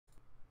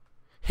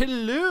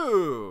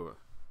Hello!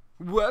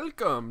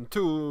 Welcome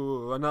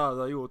to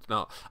another YouTube.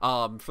 No,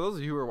 for those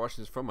of you who are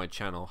watching this from my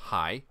channel,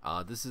 hi.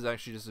 This is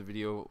actually just a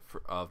video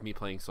of me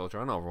playing Soldier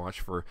on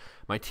Overwatch for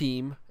my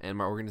team and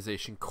my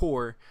organization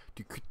Core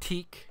to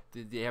critique.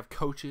 They have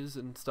coaches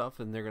and stuff,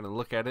 and they're gonna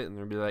look at it and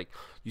they're gonna be like,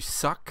 "You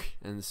suck,"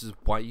 and this is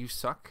why you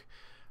suck.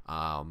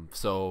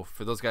 So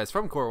for those guys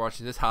from Core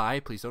watching this,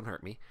 hi. Please don't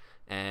hurt me.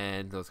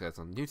 And those guys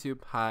on YouTube,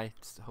 hi.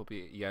 Just hope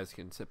you guys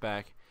can sit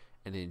back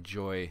and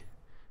enjoy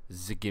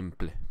the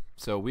gameplay.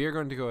 So we are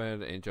going to go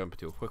ahead and jump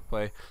into a quick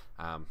play.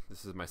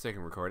 This is my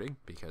second recording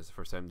because the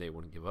first time they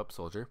wouldn't give up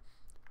Soldier.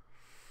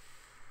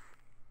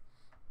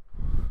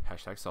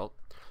 Hashtag salt.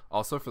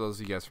 Also, for those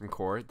of you guys from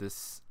Core,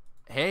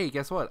 hey,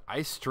 guess what?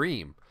 I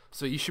stream.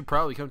 So you should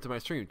probably come to my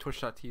stream,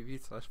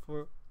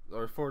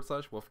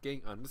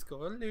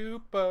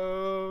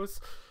 twitch.tv//Wolfgang_Lupos.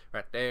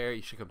 Right there,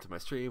 you should come to my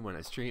stream. When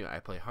I stream, I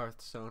play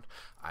Hearthstone.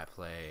 I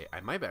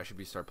might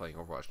actually start playing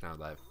Overwatch now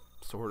that I've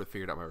sort of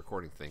figured out my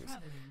recording things.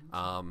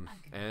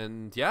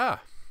 And yeah,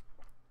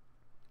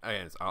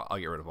 I'll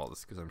get rid of all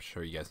this because I'm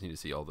sure you guys need to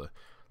see all the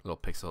little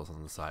pixels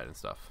on the side and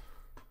stuff.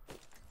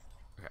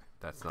 Okay,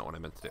 that's not what I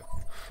meant to do.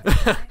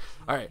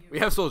 Alright, we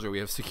have Soldier. We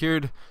have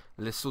secured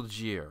Le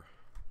Soldier.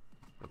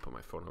 I'll put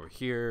my phone over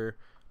here,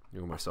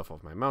 move myself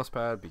off my mouse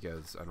pad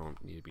because I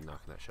don't need to be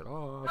knocking that shit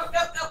off. Oh,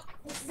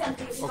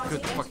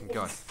 good fucking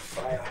god.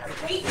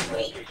 Wait,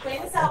 play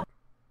this out.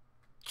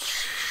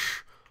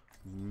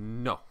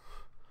 No.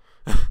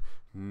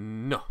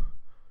 No.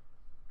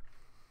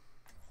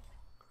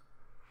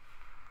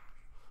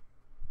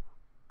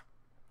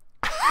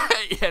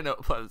 Yeah, no,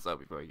 play this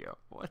out before I go.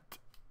 What?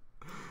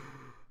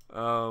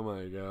 Oh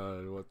my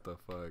god, what the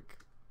fuck?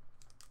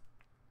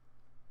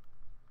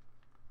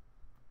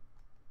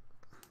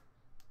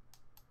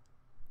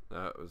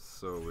 That was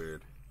so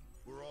weird.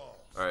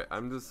 Alright,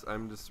 I'm just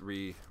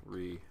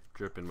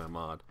dripping my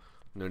mod.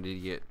 No need to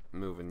get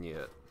moving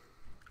yet.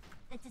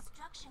 The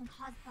destruction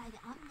caused by the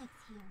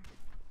Omnics here.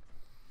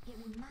 It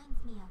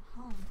reminds me of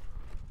home.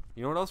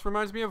 You know what else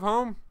reminds me of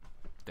home?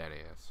 That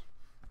ass.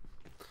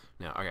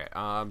 Now, okay,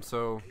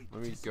 so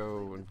let me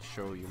go and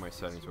show you my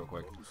settings real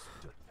quick.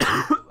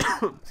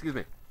 Excuse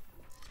me.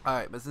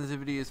 Alright, my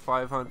sensitivity is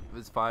 500.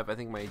 It's 5. I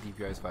think my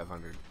DPI is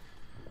 500.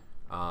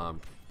 Blah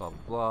blah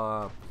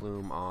blah.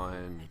 Plume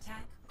on,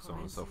 so on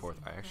and so forth.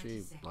 I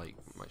actually like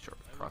my short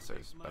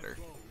crosshairs better.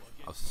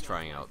 I was just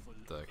trying out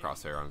the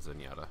crosshair on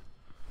Zenyatta.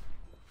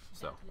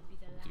 So,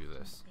 do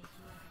this.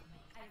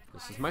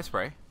 This is my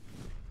spray.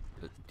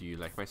 Do you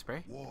like my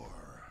spray?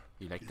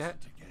 You like that?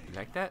 You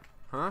like that?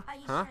 Huh?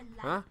 Huh?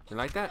 Huh? You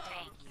like that?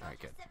 Alright,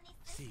 good.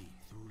 See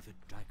through the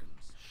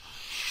dragons.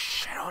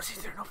 Shh, I don't see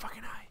through no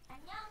fucking eye.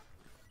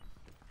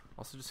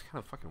 Also, just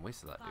kind of fucking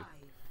wasted that, dude.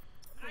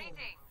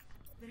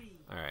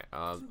 Alright,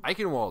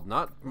 Eichenwald,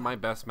 not my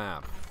best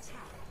map.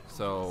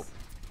 So,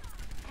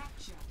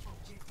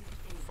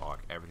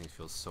 fuck, everything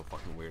feels so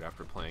fucking weird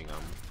after playing,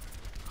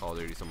 Call of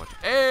Duty so much.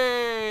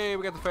 Hey,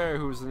 we got the Fair,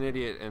 who's an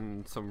idiot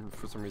and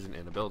for some reason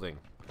in a building.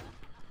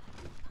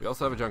 We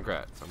also have a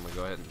Junkrat, so I'm gonna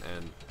go ahead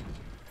and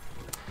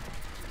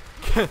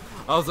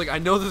I was like, I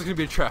know there's gonna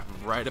be a trap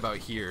right about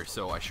here,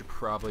 so I should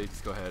probably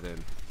just go ahead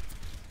and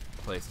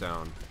place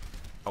down.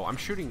 Oh, I'm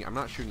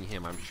not shooting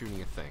him, I'm shooting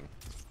a thing.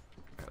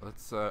 Alright,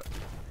 let's I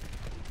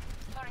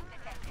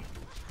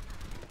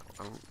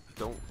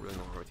don't really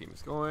know where my team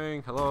is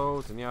going.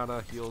 Hello,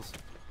 Zenyatta, heals.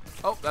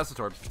 Oh, that's the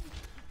Torb.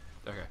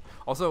 Okay.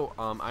 Also,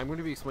 I'm going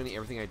to be explaining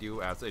everything I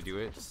do as I do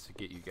it, just to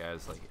get you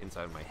guys like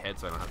inside of my head,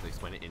 so I don't have to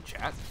explain it in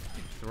chat.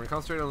 So we're gonna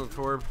concentrate on the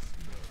Torb.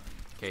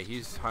 Okay,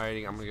 he's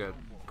hiding. I'm gonna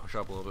push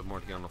up a little bit more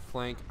to get on the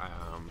flank. I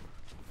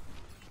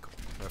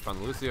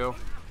found the Lucio.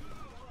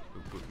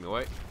 Boot me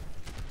away.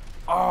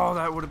 Oh,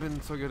 that would have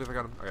been so good if I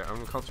got him. Okay, I'm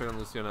gonna concentrate on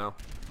Lucio now.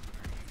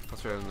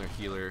 Concentrate on their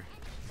healer.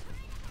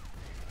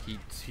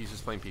 He's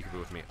just playing peekaboo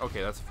with me.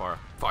 Okay, that's far.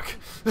 Fuck.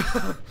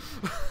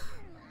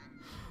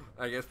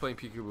 I guess playing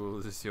peekaboo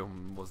with Lucio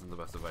wasn't the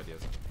best of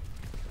ideas.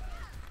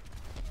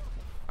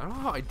 I don't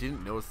know how I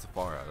didn't notice the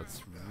Pharah.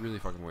 That's really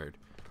fucking weird.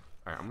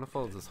 Alright, I'm gonna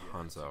follow this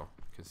Hanzo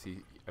because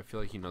I feel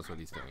like he knows what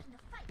he's doing.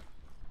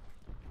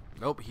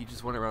 Nope, he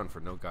just went around for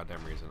no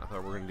goddamn reason. I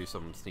thought we were gonna do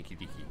some sneaky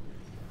deaky.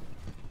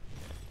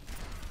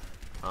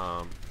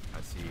 I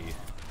see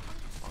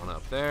Anna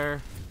up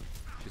there.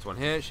 She's one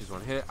hit. She's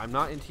one hit. I'm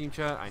not in team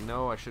chat. I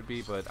know I should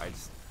be, but I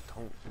just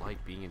don't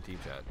like being in team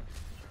chat.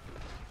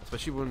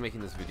 Especially when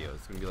making this video.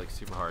 It's gonna be like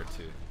super hard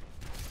to.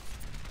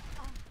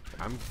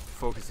 I'm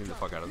focusing the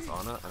fuck out of this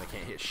Anna, and I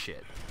can't hit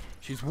shit.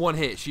 She's one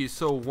hit. She is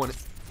so one.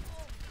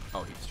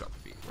 Oh, he just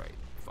dropped the beat. Right.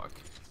 Fuck.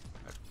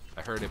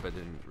 I heard it, but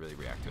didn't really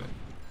react to it.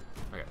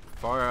 Okay.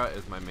 Pharah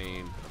is my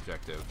main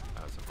objective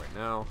as of right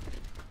now.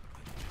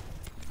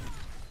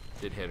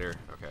 Did hit her.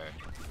 Okay.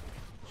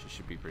 She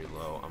should be pretty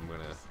low. I'm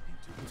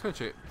just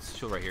gonna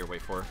chill right here.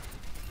 Wait for her.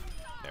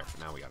 There.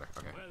 Now we got her.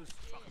 Okay.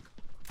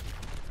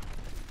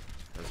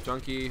 There's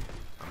Junkie.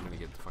 I'm gonna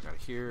get the fuck out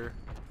of here.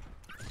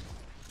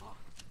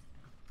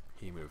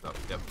 He moved up.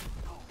 Yep.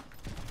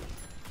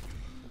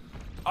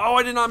 Oh,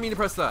 I did not mean to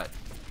press that.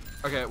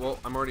 Okay, well,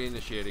 I'm already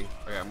initiating.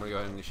 Okay, I'm gonna go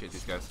ahead and initiate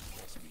these guys.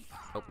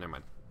 Oh, never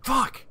mind.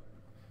 Fuck!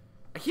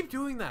 I keep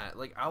doing that.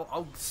 Like,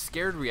 I'll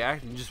scared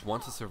react and just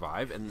want to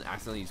survive and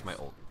accidentally use my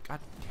ult. God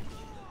damn it.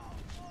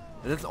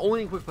 And that's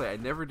only in quick play. I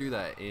never do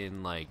that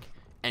in, like,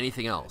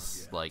 anything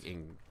else. Like,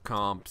 in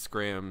comp,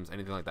 scrims,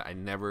 anything like that. I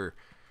never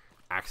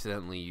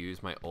accidentally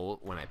use my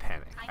ult when I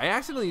panic. I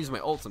accidentally use my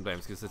ult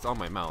sometimes because it's on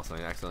my mouse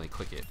and I accidentally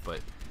click it, but,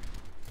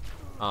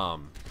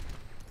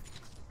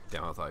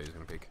 damn, I thought he was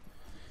gonna peek.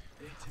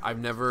 I've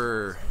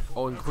never,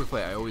 in quick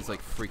play, I always,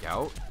 like, freak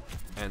out,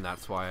 and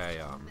that's why I,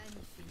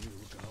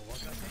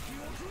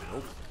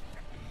 nope.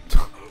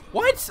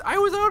 What? I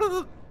was out of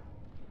the...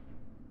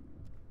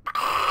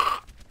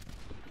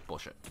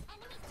 Bullshit.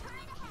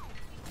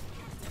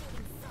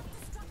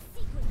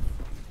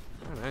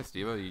 Oh, nice,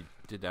 Diva. You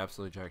did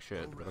absolutely jack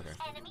shit, but okay.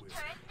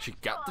 She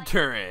got the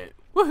turret!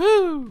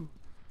 Woohoo!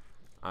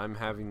 I'm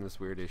having this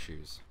weird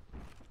issues.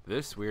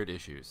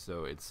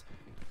 So it's...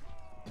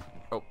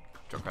 Oh,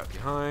 Junkrat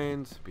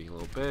behind, being a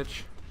little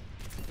bitch.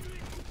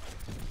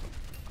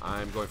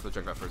 I'm going for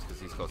the Junkrat first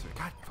because he's closer.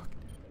 God, fuck.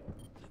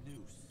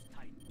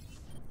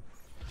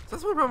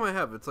 That's one problem I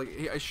have. It's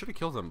like, I should have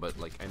killed him, but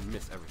like, I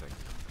miss everything.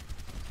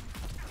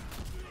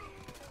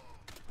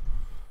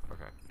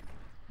 Okay.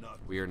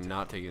 We are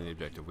not taking the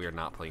objective. We are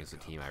not playing as a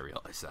team. I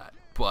realize that.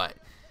 But,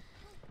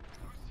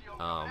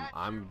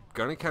 I'm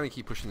gonna kind of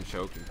keep pushing the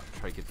choke and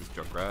try to get this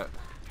Junkrat.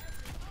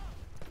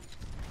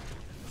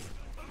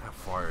 How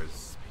far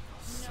is...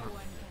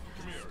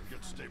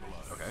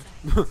 Okay.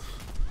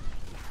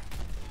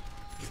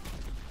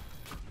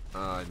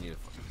 I need to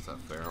focus that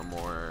Pharaoh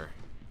more.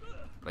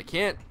 But I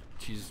can't.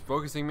 She's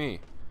focusing me,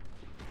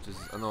 which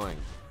is annoying.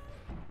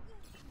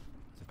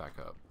 To back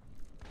up.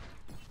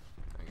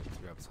 I get to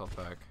grab his health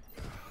back.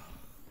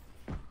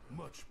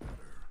 Much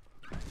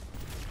better.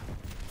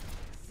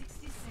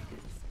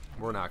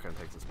 We're not gonna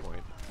take this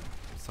point.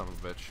 Son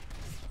of a bitch.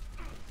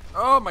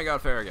 Oh my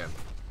god, fair again.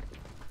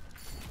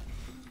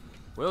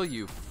 Will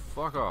you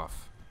fuck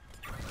off?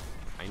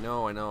 I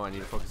know, I need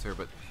to focus her,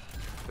 but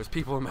there's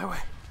people in my way.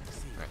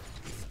 Alright.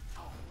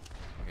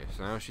 Okay,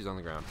 so now she's on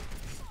the ground.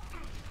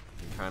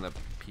 You can kind of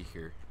peek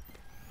here.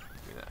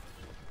 Give me that.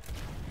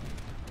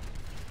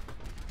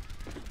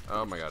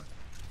 Oh my god.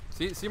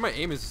 See, my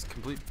aim is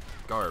complete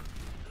garb.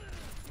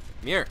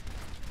 Come here.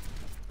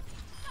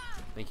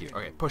 Thank you.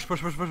 Okay, push.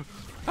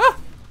 Ah!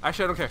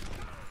 Actually, I don't care.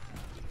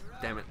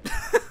 Damn it.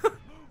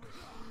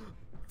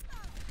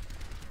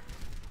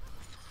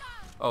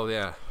 Oh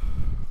yeah.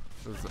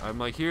 I'm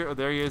like, here, oh,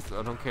 there he is.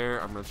 I don't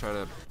care. I'm gonna try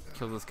to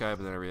kill this guy,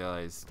 but then I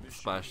realized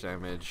splash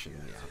damage, and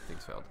yeah,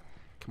 things failed.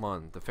 Come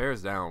on, the fair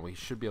is down. We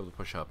should be able to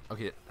push up.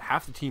 Okay,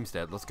 half the team's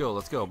dead. Let's go.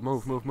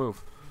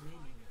 Move.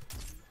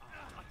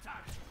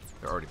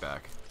 They're already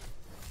back.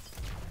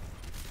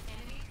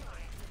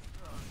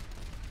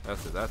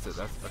 That's it.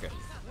 Okay.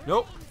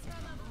 Nope.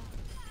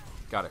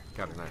 Got it.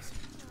 Nice.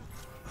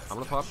 I'm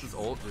gonna pop this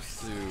ult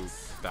just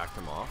to back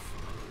them off.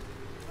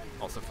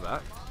 Also for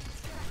that.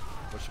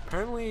 Which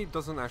apparently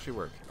doesn't actually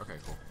work. Okay,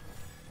 cool.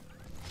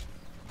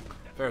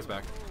 Fair's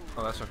back.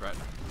 Oh, that's Junkrat.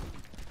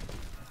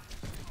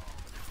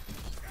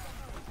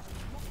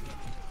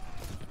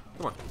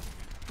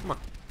 Come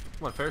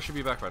on. Fair should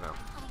be back right now.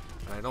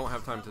 And I don't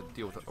have time to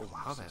deal with it. Oh,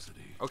 wow, that.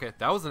 Okay,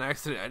 that was an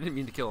accident. I didn't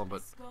mean to kill him,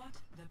 but.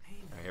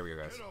 Alright, here we go,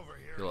 guys.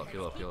 Heal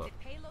up.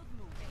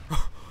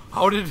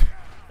 How did.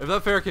 If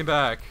that Fair came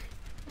back,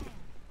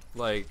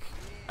 like,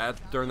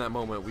 during that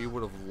moment, we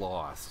would have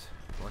lost.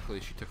 Luckily,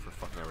 she took for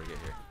fucking ever to get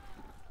here.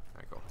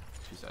 Alright, cool.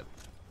 She's dead.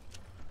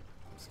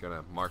 I'm just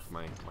gonna mark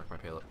my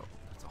payload. Oh,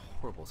 that's a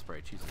horrible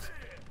spray. Jesus.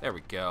 There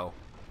we go.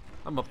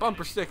 I'm a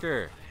bumper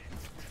sticker.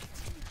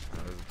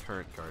 There's a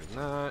turret guarding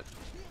that.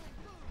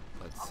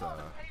 Let's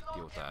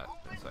deal with that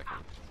in a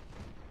second.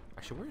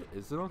 Actually, where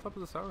is it on top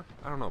of this tower?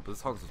 I don't know, but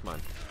this house is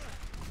mine.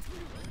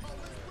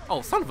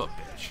 Oh, son of a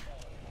bitch!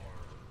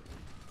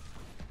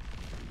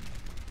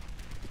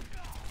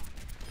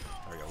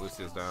 There we go.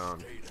 Lucia's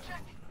down.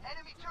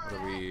 What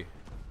are we?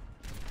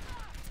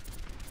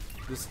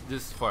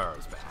 This fire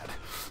is bad.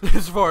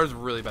 This fire is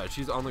really bad.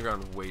 She's on the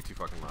ground way too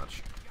fucking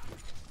much.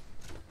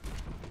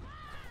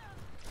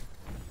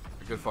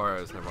 A good fire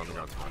is never on the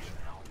ground too much.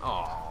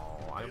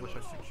 Oh, I wish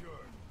I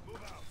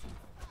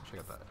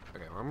got that.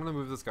 Okay, well, I'm gonna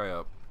move this guy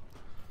up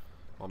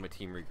while my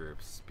team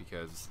regroups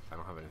because I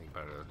don't have anything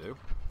better to do.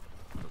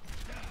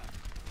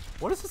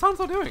 What is this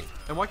Hanzo doing?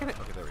 And why can't I?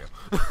 Okay, there we go.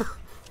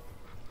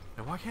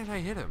 And why can't I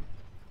hit him?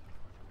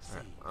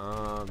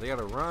 Alright, they got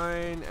a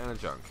Rhine and a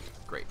Junk.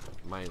 Great.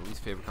 My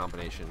least favorite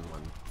combination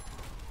when...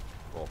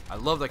 Well, I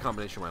love that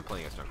combination when I'm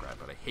playing as Junkrat,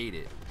 but I hate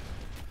it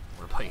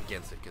when I'm playing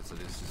against it because it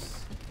is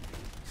just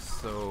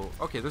so...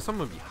 Okay, there's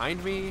someone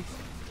behind me.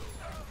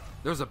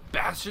 There's a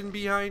Bastion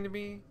behind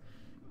me.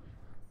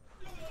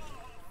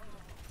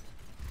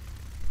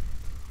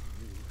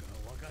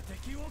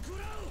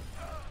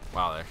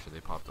 Wow, actually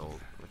they popped ult,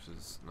 which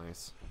is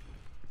nice.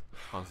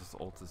 Hanzo's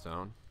ult is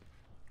down.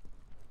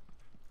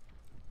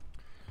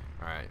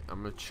 Alright,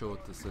 I'm gonna chill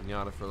with this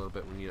Zenyatta for a little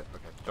bit. We need it.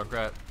 Okay,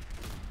 Junkrat.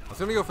 I was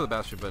gonna go for the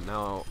Bastion, but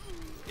now,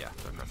 yeah,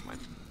 Junkrat's mine.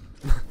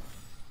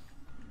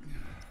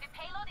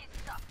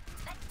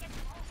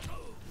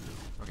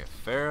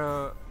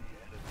 Farah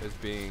is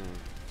being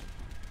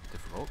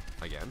difficult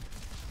again.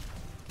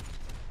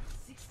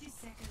 60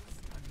 seconds.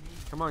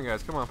 Come on,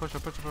 guys. Come on. Push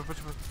up, push up, push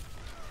up.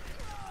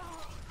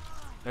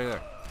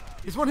 There.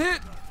 He's one hit.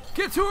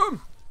 Get to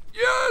him.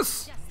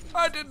 Yes!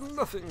 I did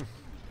nothing.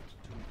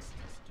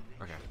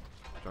 Okay.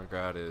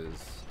 Junkrat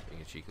is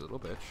being a cheeky little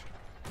bitch.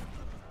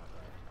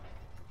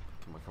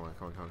 Come on, come on,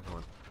 come on, come on, come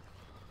on.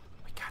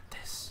 We got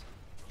this.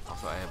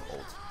 Also, I have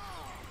ult.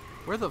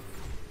 Where the...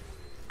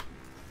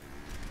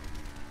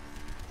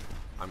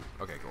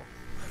 okay, cool.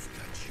 I've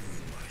got you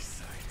in my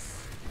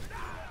sights.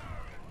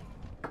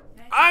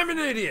 I'm an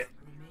idiot!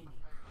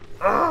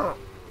 Ugh.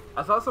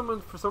 I thought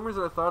for some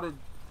reason I thought it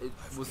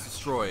was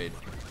destroyed.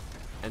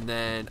 And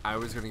then I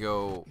was gonna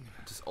go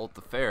just ult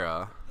the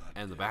Farah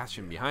and the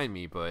Bastion behind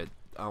me, but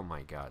oh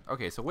my god.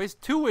 Okay, so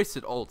two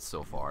wasted ults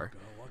so far.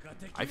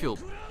 I feel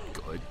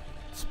good.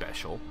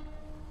 Special.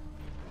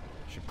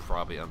 Should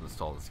probably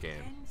uninstall this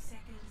game.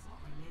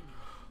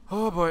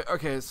 Oh boy,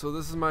 okay, so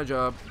this is my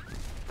job.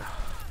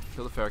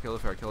 Kill the Farah, kill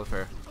the Farah, kill the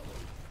Farah.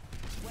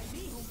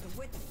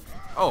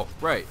 Oh,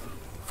 right.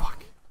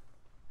 Fuck.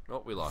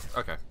 Oh, we lost.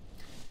 Okay.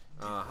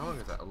 How long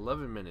is that?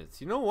 11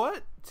 minutes. You know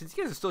what? Since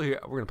you guys are still here,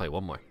 we're gonna play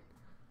one more.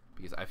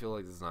 Because I feel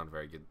like this is not a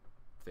very good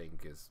thing,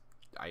 because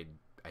I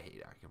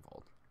hate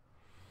Akinfold.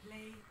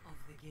 Play of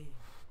the game.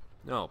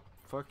 No,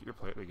 fuck your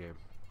play of the game.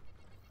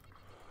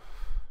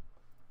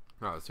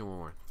 No, let's do one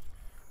more.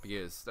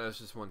 Because that was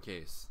just one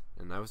case.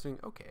 And I was doing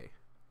okay.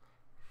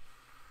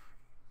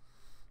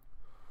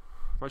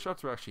 My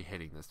shots were actually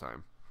hitting this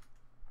time.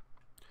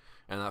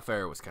 And that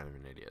Farah was kind of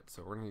an idiot.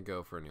 So we're going to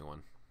go for a new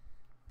one.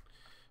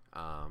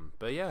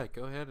 But yeah,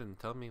 go ahead and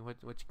tell me what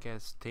you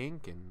guys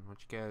think. And what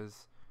you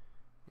guys...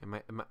 Am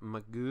I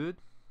good?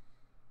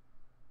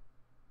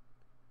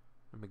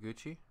 Am I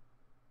Gucci?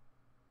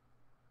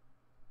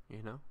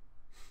 You know?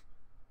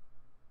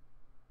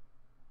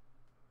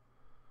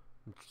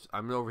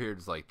 I'm over here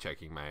just like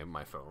checking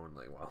my phone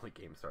like while the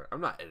game starts.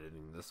 I'm not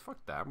editing this. Fuck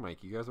that. I'm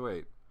like, you guys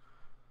wait.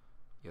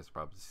 You guys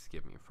probably just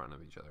get me in front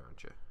of each other,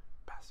 aren't you?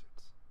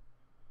 Bastards.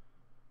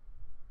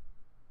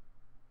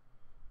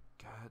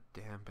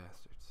 Goddamn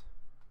bastards.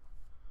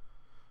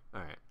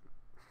 Alright.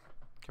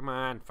 Come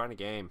on, find a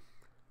game.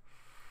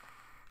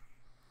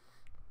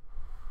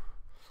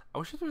 I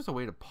wish there was a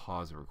way to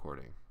pause a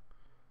recording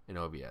in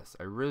OBS.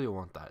 I really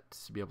want that,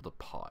 to be able to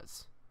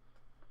pause.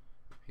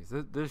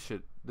 Because this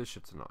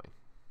shit's annoying.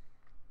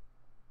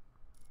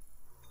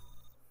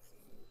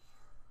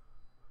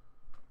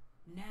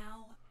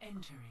 Now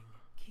entering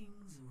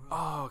King's Row.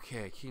 Oh,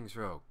 okay, King's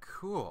Row.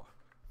 Cool.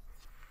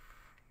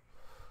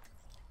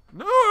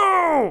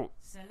 No!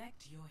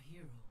 Select your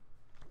hero.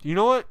 You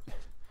know what?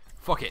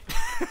 Fuck it.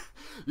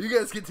 You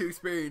guys get to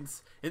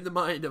experience in the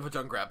mind of a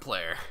Junkrat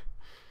player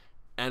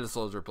and a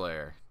soldier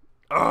player.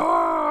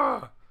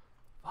 Ah!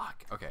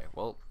 Fuck. Okay.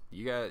 Well,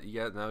 you got.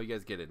 Now you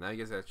guys get it. Now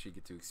you guys actually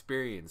get to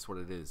experience what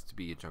it is to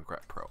be a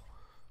Junkrat pro.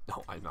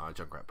 No, I'm not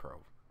a Junkrat pro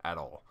at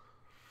all.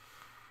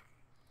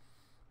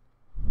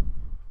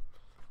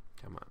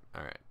 Come on.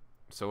 All right.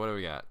 So what do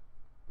we got?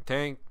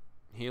 Tank,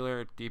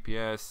 healer,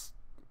 DPS.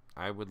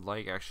 I would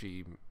like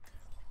actually.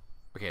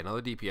 Okay,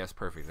 another DPS,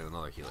 perfect, and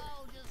another healer.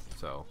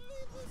 So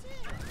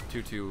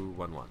 2-2-1-1.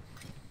 All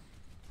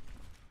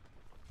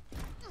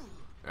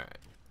right.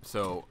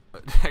 So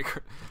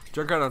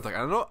Junkrat, I'm like, I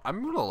don't know.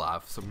 I'm gonna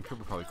laugh. Some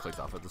people probably clicked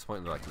off at this point,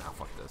 and they're like, "Nah,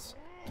 fuck this.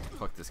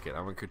 Fuck this kid.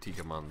 I'm gonna critique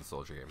him on the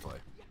soldier gameplay."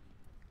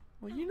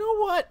 Well, you know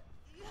what?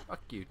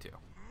 Fuck you too.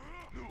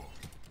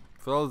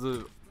 For all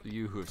of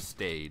you who have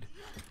stayed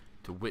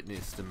to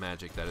witness the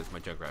magic that is my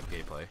Junkrat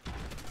gameplay,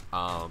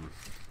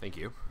 thank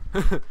you.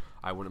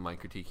 I wouldn't mind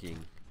critiquing,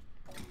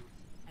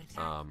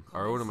 or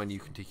I wouldn't mind you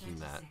critiquing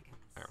that.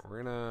 Alright,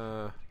 we're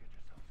gonna...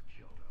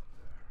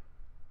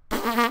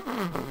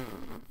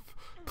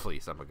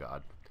 Please, I'm a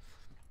god.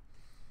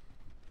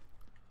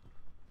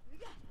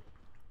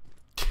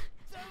 So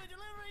we're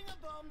delivering a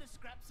bomb to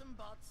scrap some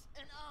bots,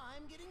 and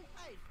I'm getting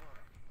paid for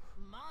it.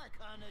 My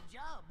kind of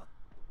job.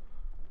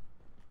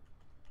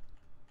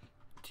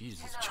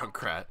 Jesus,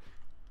 Junkrat.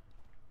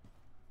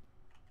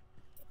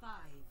 5,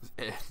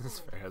 This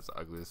fair has the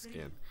ugliest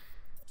skin.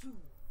 2,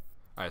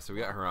 Alright, so we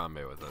got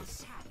Harambe with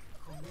us.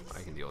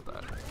 I can deal with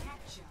that.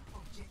 capture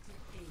objective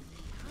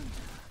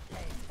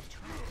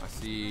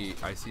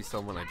A. I see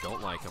someone I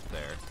don't like up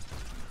there.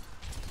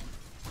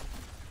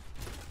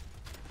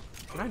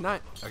 Did I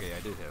not? Okay, I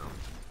did hit him.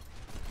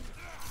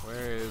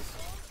 Where is...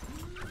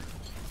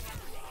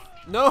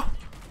 No!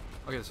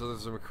 Okay, so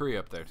there's a McCree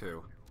up there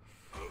too.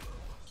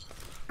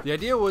 The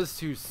idea was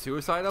to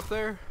suicide up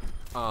there.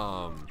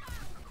 God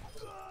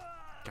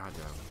damn.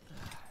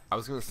 I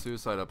was gonna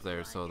suicide up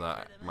there so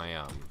that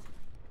my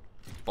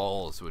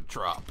balls would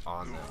drop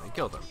on them and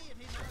kill them.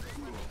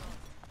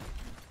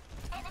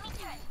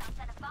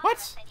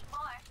 What?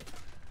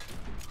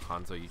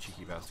 Hanzo, you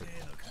cheeky bastard.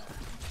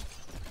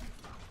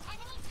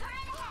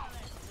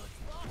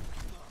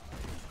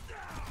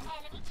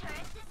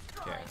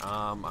 Okay,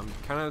 I'm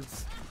kind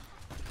of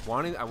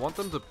wanting. I want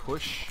them to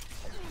push.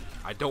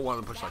 I don't want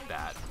them to push like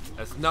that.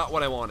 That's not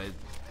what I wanted.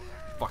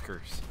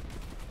 fuckers.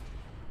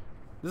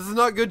 This is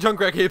not good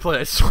Junkrat gameplay,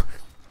 I swear.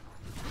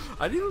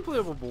 I didn't even play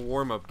a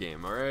warm-up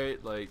game,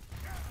 alright? Like,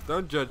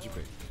 don't judge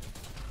me.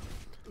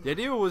 The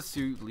idea was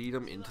to lead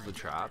them into the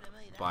trap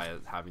by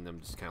having them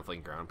just kind of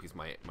flank around, because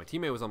my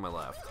teammate was on my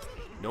left,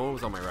 no one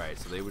was on my right,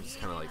 so they would just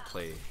kind of like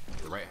play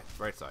the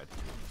right side.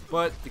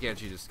 But the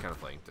Genji just kind of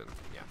flanked, and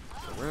yeah.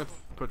 So we're gonna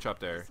put a trap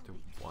there to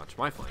watch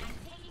my flank,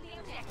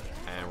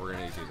 and we're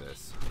gonna do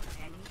this.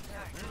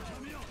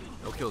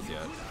 No kills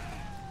yet.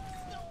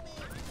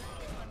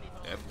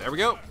 Yep, there we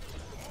go.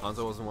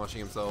 Hanzo wasn't watching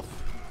himself.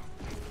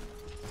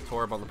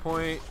 Torb on the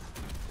point.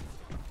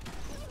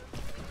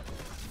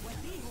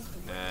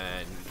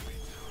 And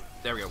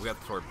there we go, we got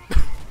the Torb.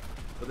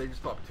 But they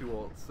just popped 2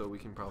 ults, so we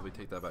can probably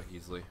take that back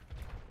easily.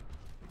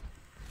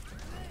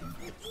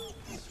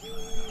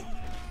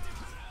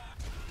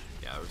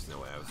 Yeah, there's no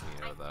way I was going to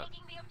get out of that.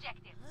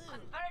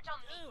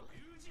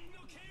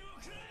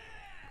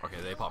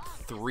 Okay, they popped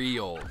 3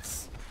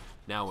 ults.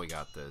 Now we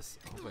got this.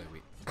 Oh, wait,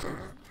 wait.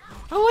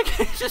 I like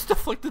he just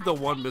deflected the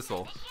 1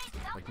 missile.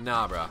 Like,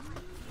 nah, bruh.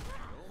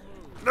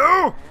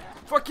 No!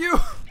 Fuck you!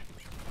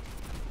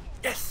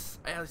 Yes!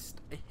 I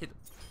hit him.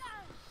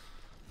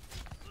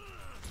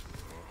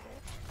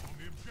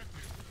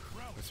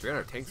 We got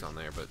our tanks on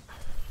there, but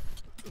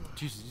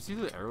jeez, did you see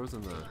the arrows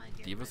in the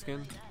Diva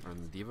skin? Or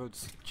in the Diva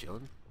just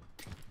chilling?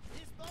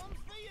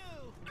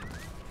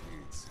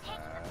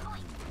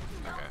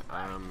 Okay,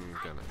 I'm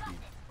gonna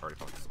already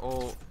popped this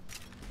ult.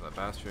 That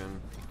Bastion.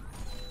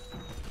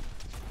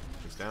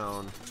 He's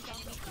down.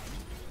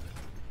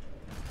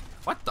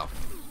 What the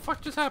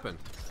fuck just happened?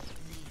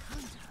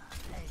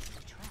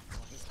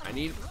 I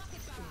need.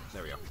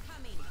 There we go.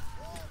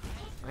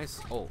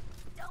 Nice ult.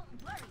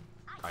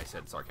 I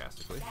said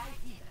sarcastically.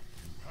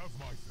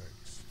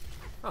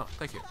 Oh,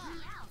 thank you.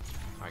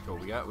 Alright, cool.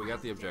 We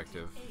got the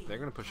objective. They're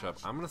gonna push up.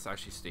 I'm gonna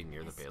actually stay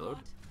near the payload.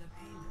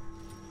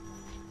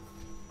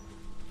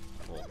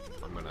 Well,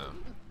 I'm gonna.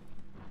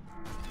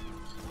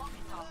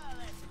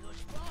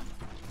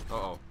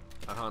 Uh-oh.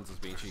 That Hans is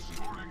being cheeky.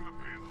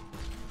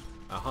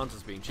 Hans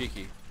is being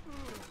cheeky.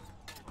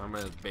 I'm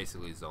gonna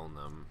basically zone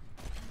them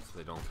so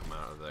they don't come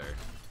out of there.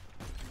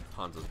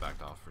 Hanzo's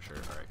backed off for sure.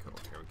 Alright, cool.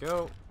 Here we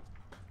go.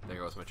 There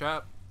goes my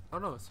trap. Oh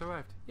no, it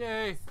survived.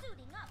 Yay!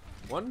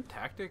 One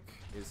tactic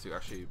is to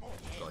actually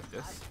go like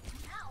this.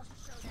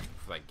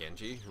 For like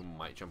Genji, who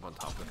might jump on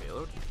top of the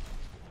payload.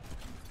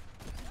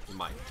 He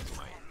might.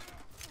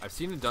 I've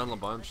seen it done a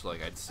bunch,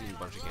 like I'd seen a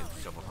bunch of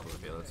Genji jump on top of the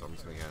payload, so I'm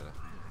just gonna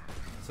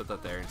set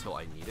that there until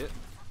I need it.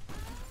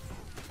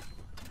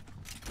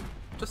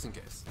 Just in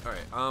case.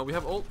 Alright, we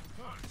have ult.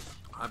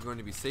 I'm going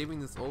to be saving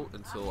this ult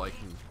until I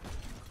can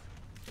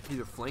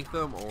either flank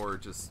them or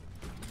just,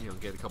 you know,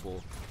 get a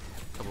couple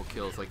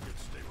kills. Like,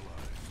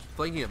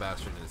 flanking a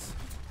Bastion is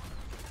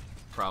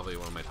probably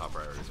one of my top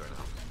priorities right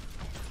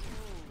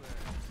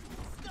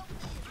now.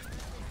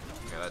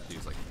 Okay, that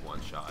dude's like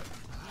 1 shot.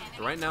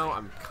 So right now,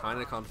 I'm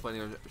kind of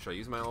contemplating on, should I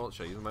use my ult?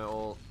 Should I use my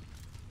ult?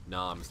 No,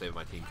 I'm gonna save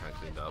my team kind of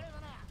cleaned up.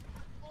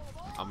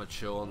 I'm gonna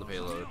chill on the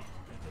payload.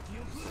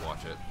 Just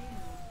watch it.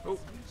 Oh,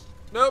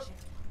 nope,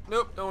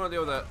 nope, don't want to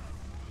deal with that.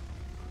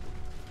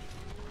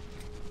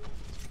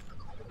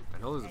 I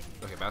know there's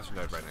okay, Bastion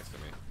died right next to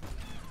me.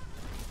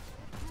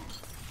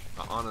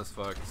 Honest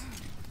fucked.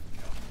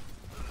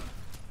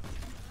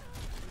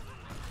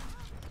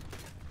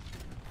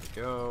 There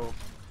we go.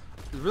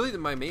 Really,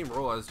 my main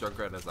role as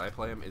Junkrat as I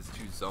play him is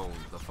to zone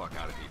the fuck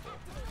out of people.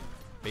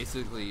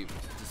 Basically,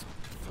 just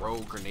throw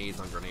grenades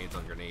on grenades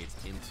on grenades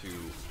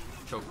into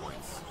choke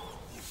points.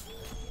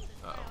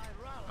 Uh oh.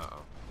 Uh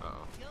oh. Uh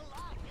oh.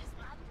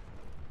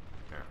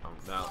 Here,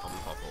 now I'm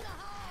gonna pop ult.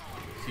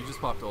 He just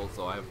popped ult,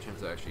 so I have a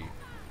chance of actually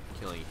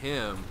killing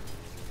him.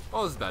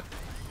 Oh, this is bad.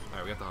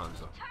 Alright, we got the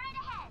Hanzo.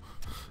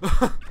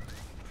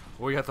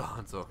 We got the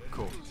Hanzo.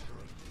 Cool.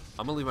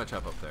 I'm gonna leave my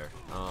trap up there.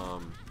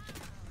 Oh,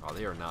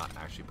 they are not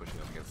actually pushing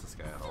up against this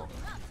guy at all.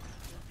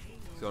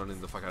 Going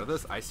in the fuck out of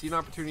this. I see an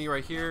opportunity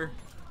right here.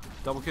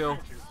 Double kill.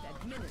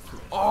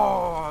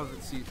 Oh,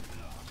 let's see.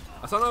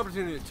 I saw an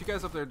opportunity. 2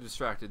 guys up there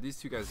distracted. These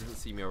 2 guys didn't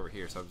see me over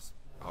here, so I just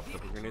popped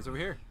up with grenades over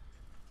here.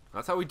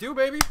 That's how we do,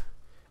 baby.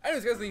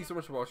 Anyways, guys, thank you so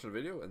much for watching the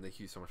video, and thank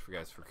you so much for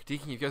guys for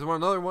critiquing. If you guys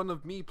want another one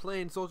of me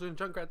playing Soldier and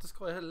Junkrat, just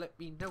go ahead and let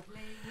me know.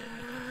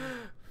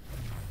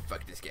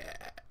 Fuck this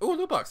guy. Oh,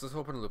 loot box. Let's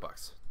open a loot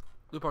box.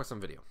 Loot box on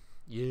video.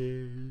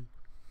 Yeah.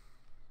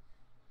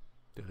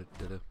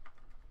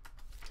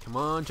 Come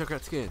on,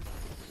 Junkrat skin.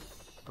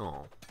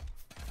 Oh.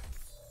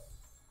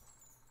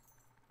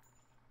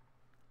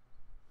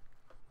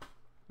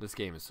 This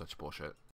game is such bullshit.